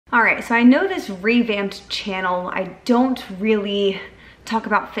All right, so I know this revamped channel, I don't really talk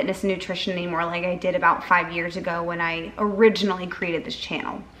about fitness and nutrition anymore like I did about 5 years ago when I originally created this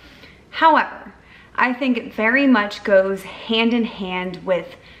channel. However, I think it very much goes hand in hand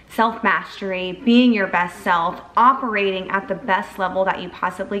with self-mastery, being your best self, operating at the best level that you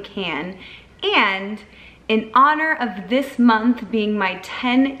possibly can, and in honor of this month being my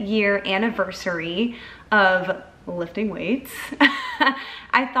 10-year anniversary of lifting weights,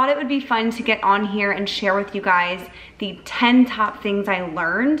 I thought it would be fun to get on here and share with you guys the 10 top things I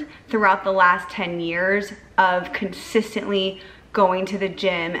learned throughout the last 10 years of consistently going to the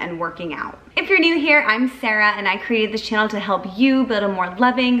gym and working out. If you're new here, I'm Sarah and I created this channel to help you build a more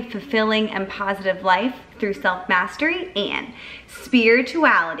loving, fulfilling, and positive life through self-mastery and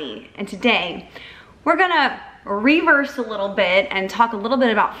spirituality. And today, we're gonna reverse a little bit and talk a little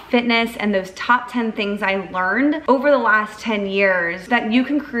bit about fitness and those top 10 things I learned over the last 10 years that you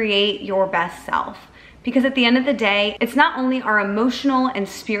can create your best self. Because at the end of the day, it's not only our emotional and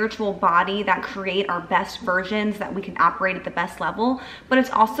spiritual body that create our best versions that we can operate at the best level, but it's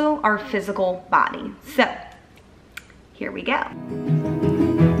also our physical body. So, here we go.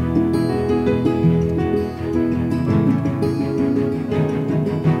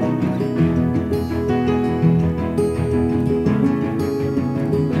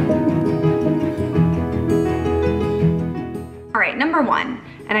 Number one,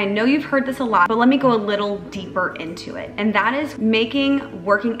 and I know you've heard this a lot, but let me go a little deeper into it. And that is making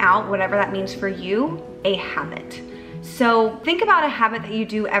working out, whatever that means for you, a habit. So think about a habit that you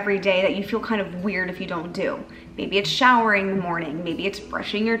do every day that you feel kind of weird if you don't do. Maybe it's showering in the morning, maybe it's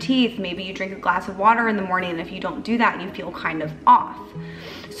brushing your teeth, maybe you drink a glass of water in the morning, and if you don't do that, you feel kind of off.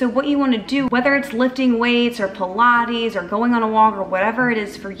 So what you want to do, whether it's lifting weights or Pilates or going on a walk or whatever it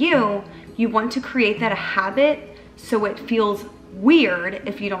is for you, you want to create that a habit so it feels weird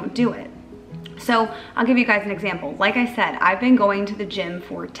if you don't do it. So I'll give you guys an example. Like I said, I've been going to the gym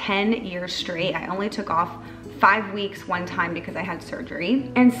for 10 years straight. I only took off 5 weeks one time because I had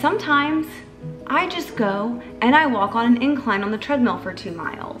surgery. And sometimes I just go and I walk on an incline on the treadmill for 2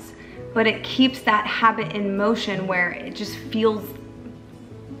 miles. But it keeps that habit in motion where it just feels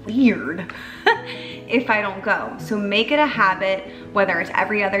weird if I don't go. So make it a habit, whether it's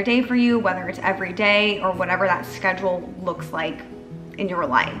every other day for you, whether it's every day, or whatever that schedule looks like in your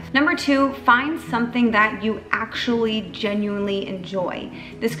life. Number two, find something that you actually genuinely enjoy.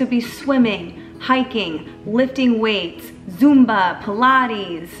 This could be swimming, hiking, lifting weights, Zumba,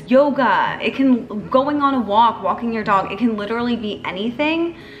 Pilates, yoga. It can, going on a walk, walking your dog. It can literally be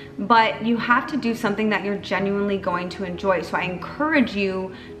anything, but you have to do something that you're genuinely going to enjoy. So I encourage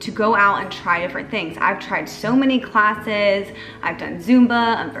you to go out and try different things. I've tried so many classes. I've done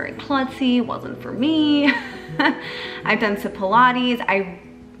Zumba, I'm very klutzy, wasn't for me. I've done some Pilates. I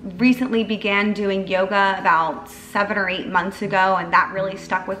recently began doing yoga about 7 or 8 months ago, and that really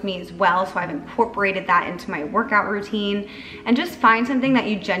stuck with me as well. So I've incorporated that into my workout routine. And just find something that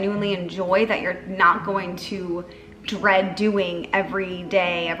you genuinely enjoy that you're not going to dread doing every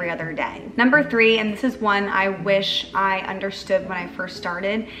day, every other day. Number three, and this is one I wish I understood when I first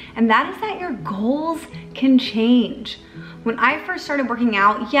started, and that is that your goals can change. When I first started working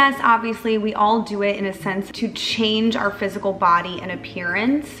out, yes, obviously we all do it in a sense to change our physical body and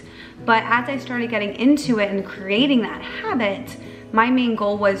appearance, but as I started getting into it and creating that habit, my main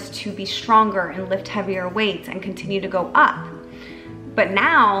goal was to be stronger and lift heavier weights and continue to go up. But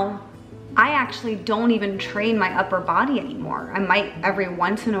now, I actually don't even train my upper body anymore. I might every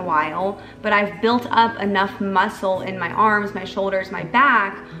once in a while, but I've built up enough muscle in my arms, my shoulders, my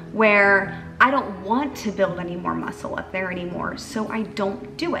back, where I don't want to build any more muscle up there anymore, so I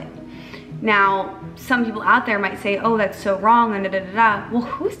don't do it. Now, some people out there might say, oh, that's so wrong, and da-da-da-da. Well,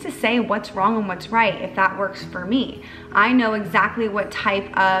 who's to say what's wrong and what's right if that works for me? I know exactly what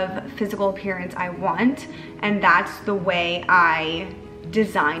type of physical appearance I want, and that's the way I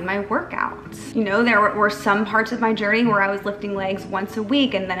design my workouts. You know, there were some parts of my journey where I was lifting legs once a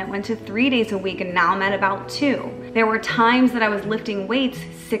week, and then it went to 3 days a week, and now I'm at about 2. There were times that I was lifting weights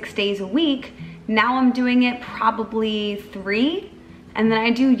 6 days a week. Now I'm doing it probably 3, and then I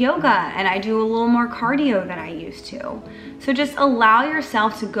do yoga and I do a little more cardio than I used to. So just allow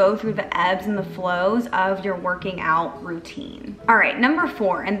yourself to go through the ebbs and the flows of your working out routine. All right, number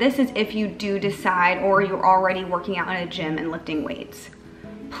 4, and this is if you do decide or you're already working out in a gym and lifting weights.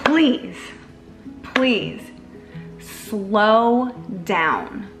 Please, please slow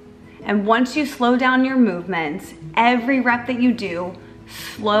down. And once you slow down your movements, every rep that you do,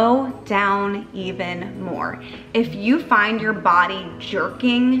 slow down even more. If you find your body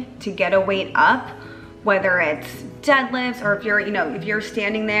jerking to get a weight up, whether it's deadlifts, or if you're, you know, if you're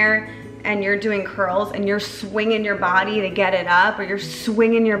standing there and you're doing curls and you're swinging your body to get it up, or you're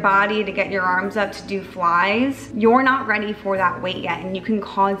swinging your body to get your arms up to do flies, you're not ready for that weight yet, and you can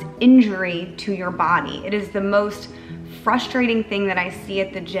cause injury to your body. It is the most frustrating thing that I see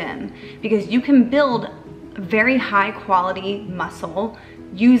at the gym, because you can build very high quality muscle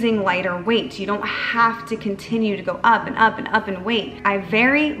using lighter weights. You don't have to continue to go up and up and up in weight. I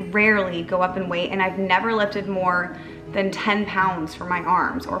very rarely go up in weight, and I've never lifted more than 10 pounds for my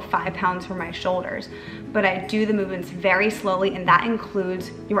arms or 5 pounds for my shoulders. But I do the movements very slowly, and that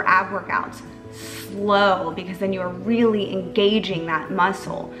includes your ab workouts. Slow, because then you are really engaging that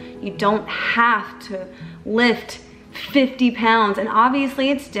muscle. You don't have to lift 50 pounds. And obviously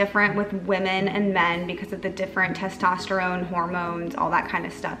it's different with women and men because of the different testosterone hormones, all that kind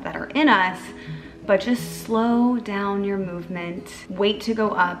of stuff that are in us. But just slow down your movement. Wait to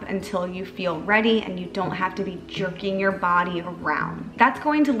go up until you feel ready, and you don't have to be jerking your body around. That's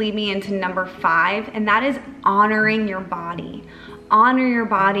going to lead me into number 5, and that is honoring your body. Honor your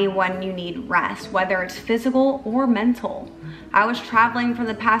body when you need rest, whether it's physical or mental. I was traveling for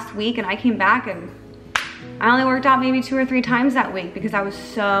the past week, and I came back and I only worked out maybe 2 or 3 times that week because I was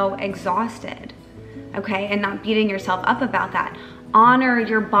so exhausted, okay? And not beating yourself up about that. Honor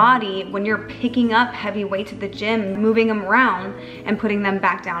your body when you're picking up heavy weights at the gym, moving them around and putting them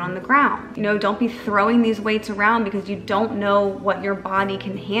back down on the ground. You know, don't be throwing these weights around because you don't know what your body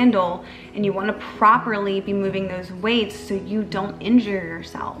can handle, and you want to properly be moving those weights so you don't injure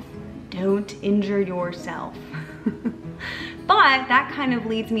yourself. Don't injure yourself. But that kind of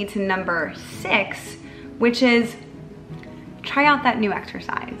leads me to number 6, which is try out that new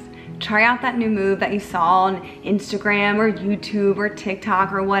exercise. Try out that new move that you saw on Instagram or YouTube or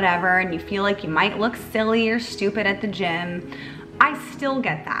TikTok or whatever, and you feel like you might look silly or stupid at the gym. I still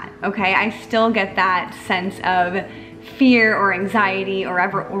get that, okay? I still get that sense of fear or anxiety or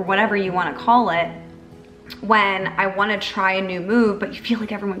whatever you want to call it when I want to try a new move, but you feel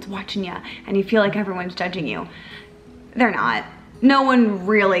like everyone's watching you and you feel like everyone's judging you. They're not. No one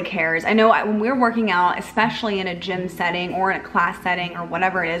really cares. I know when we're working out, especially in a gym setting or in a class setting or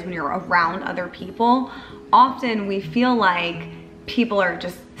whatever it is, when you're around other people, often we feel like people are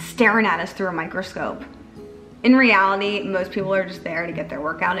just staring at us through a microscope. In reality, most people are just there to get their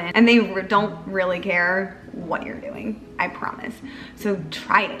workout in, and they don't really care what you're doing, I promise. So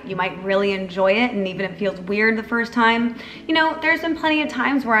try it. You might really enjoy it, and even if it feels weird the first time. You know, there's been plenty of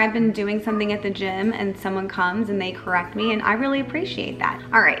times where I've been doing something at the gym and someone comes and they correct me, and I really appreciate that.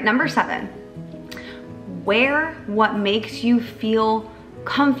 All right, number 7. Wear what makes you feel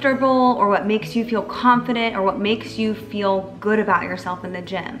comfortable, or what makes you feel confident, or what makes you feel good about yourself in the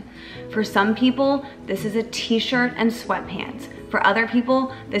gym. For some people, this is a t-shirt and sweatpants. For other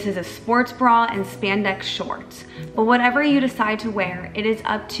people, this is a sports bra and spandex shorts. But whatever you decide to wear, it is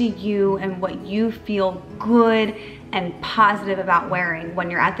up to you and what you feel good and positive about wearing when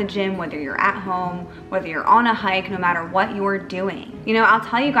you're at the gym, whether you're at home, whether you're on a hike, no matter what you're doing. You know, I'll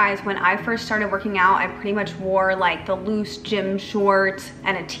tell you guys, when I first started working out, I pretty much wore like the loose gym shorts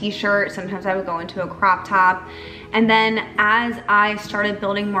and a t-shirt. Sometimes I would go into a crop top. And then as I started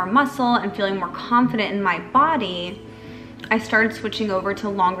building more muscle and feeling more confident in my body, I started switching over to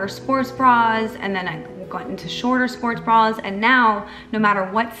longer sports bras, and then I got into shorter sports bras. And now, no matter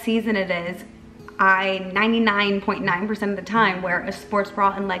what season it is, I 99.9% of the time wear a sports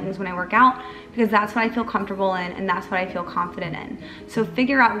bra and leggings when I work out, because that's what I feel comfortable in and that's what I feel confident in. So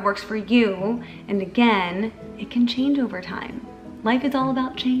figure out what works for you, and again, it can change over time. Life is all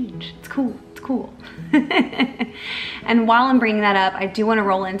about change. It's cool, it's cool. And while I'm bringing that up, I do want to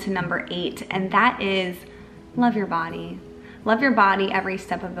roll into number 8, and that is love your body. Love your body every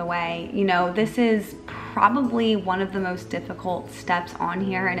step of the way. You know, this is probably one of the most difficult steps on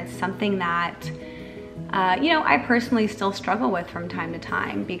here, and it's something that you know, I personally still struggle with from time to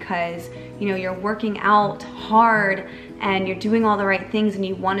time, because you know, you're working out hard and you're doing all the right things and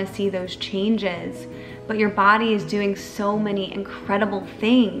you want to see those changes, but your body is doing so many incredible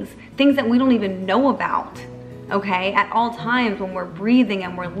things that we don't even know about. Okay, at all times when we're breathing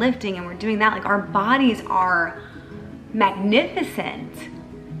and we're lifting and we're doing that, like, our bodies are magnificent.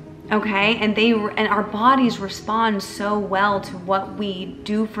 Okay, and our bodies respond so well to what we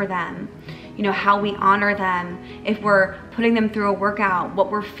do for them. You know, how we honor them, if we're putting them through a workout, what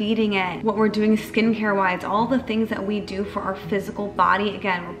we're feeding it, what we're doing skincare wise, all the things that we do for our physical body.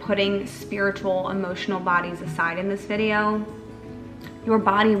 Again, we're putting spiritual, emotional bodies aside in this video. Your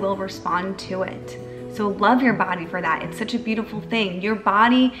body will respond to it. So love your body for that. It's such a beautiful thing. Your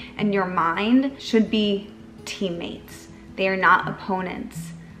body and your mind should be teammates. They are not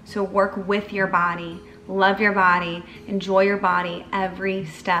opponents. So work with your body, love your body, enjoy your body every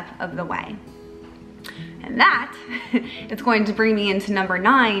step of the way. And that is going to bring me into number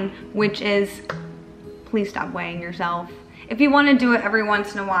 9, which is please stop weighing yourself. If you want to do it every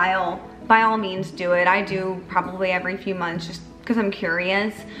once in a while, by all means do it. I do probably every few months just because I'm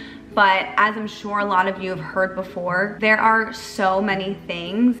curious. But as I'm sure a lot of you have heard before, there are so many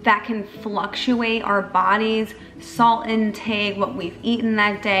things that can fluctuate our bodies, salt intake, what we've eaten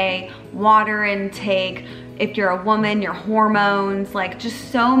that day, water intake, if you're a woman, your hormones, like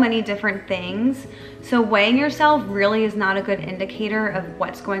just so many different things. So weighing yourself really is not a good indicator of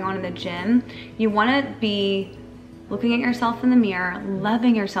what's going on in the gym. You want to be looking at yourself in the mirror,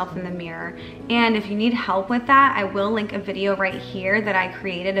 loving yourself in the mirror. And if you need help with that, I will link a video right here that I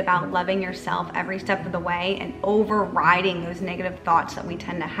created about loving yourself every step of the way and overriding those negative thoughts that we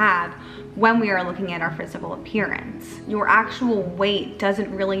tend to have when we are looking at our physical appearance. Your actual weight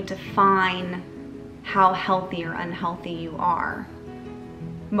doesn't really define how healthy or unhealthy you are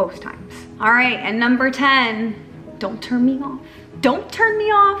most times. All right, and number 10, don't turn me off. Don't turn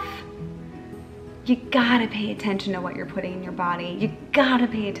me off. You gotta pay attention to what you're putting in your body. You gotta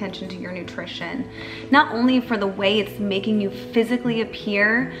pay attention to your nutrition. Not only for the way it's making you physically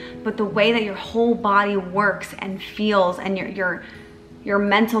appear, but the way that your whole body works and feels, and your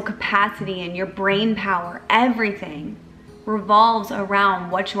mental capacity and your brain power, everything revolves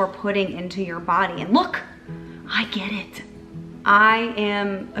around what you're putting into your body. And look, I get it. I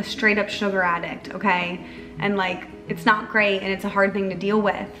am a straight up sugar addict, okay? And like, it's not great and it's a hard thing to deal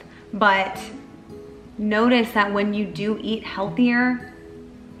with, but notice that when you do eat healthier,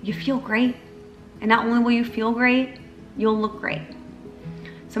 you feel great. And not only will you feel great, you'll look great.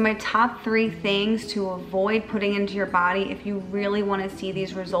 So my top 3 things to avoid putting into your body if you really want to see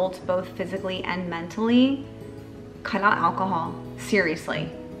these results both physically and mentally: cut out alcohol.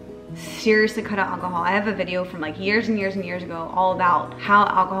 Seriously cut out alcohol. I have a video from like years and years and years ago all about how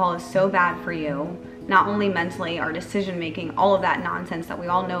alcohol is so bad for you, not only mentally, our decision making, all of that nonsense that we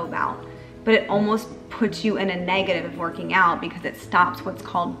all know about, but it almost puts you in a negative of working out because it stops what's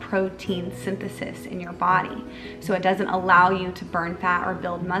called protein synthesis in your body. So it doesn't allow you to burn fat or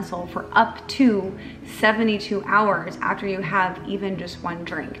build muscle for up to 72 hours after you have even just one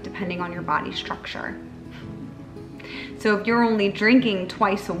drink, depending on your body structure. So if you're only drinking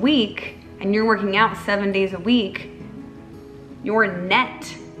twice a week and you're working out 7 days a week, your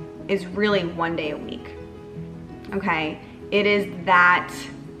net is really 1 day a week, okay? It is that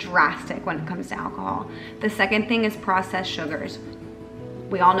drastic when it comes to alcohol. The second thing is processed sugars.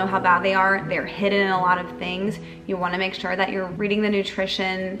 We all know how bad they are. They're hidden in a lot of things. You want to make sure that you're reading the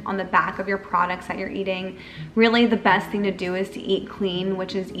nutrition on the back of your products that you're eating. Really, the best thing to do is to eat clean,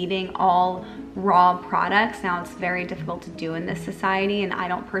 which is eating all raw products. Now, it's very difficult to do in this society, and I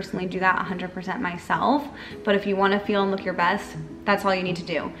don't personally do that 100% myself. But if you want to feel and look your best, that's all you need to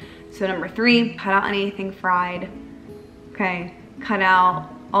do. So number 3, cut out anything fried. Okay, cut out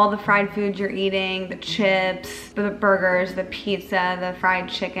all the fried foods you're eating, the chips, the burgers, the pizza, the fried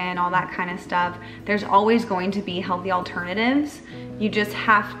chicken, all that kind of stuff. There's always going to be healthy alternatives. You just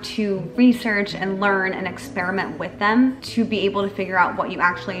have to research and learn and experiment with them to be able to figure out what you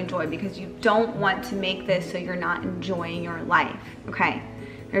actually enjoy, because you don't want to make this so you're not enjoying your life, okay?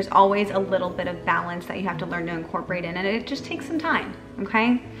 There's always a little bit of balance that you have to learn to incorporate in, and it just takes some time,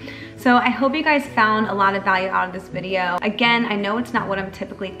 okay? So I hope you guys found a lot of value out of this video. Again, I know it's not what I'm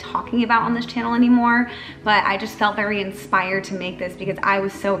typically talking about on this channel anymore, but I just felt very inspired to make this because I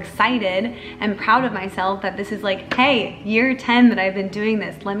was so excited and proud of myself that this is like, hey, year 10 that I've been doing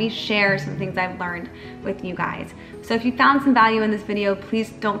this. Let me share some things I've learned with you guys. So if you found some value in this video, please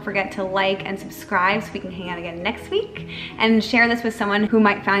don't forget to like and subscribe so we can hang out again next week, and share this with someone who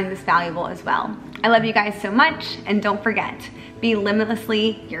might find this valuable as well. I love you guys so much, and don't forget, be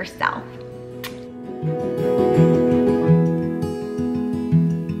limitlessly yourself.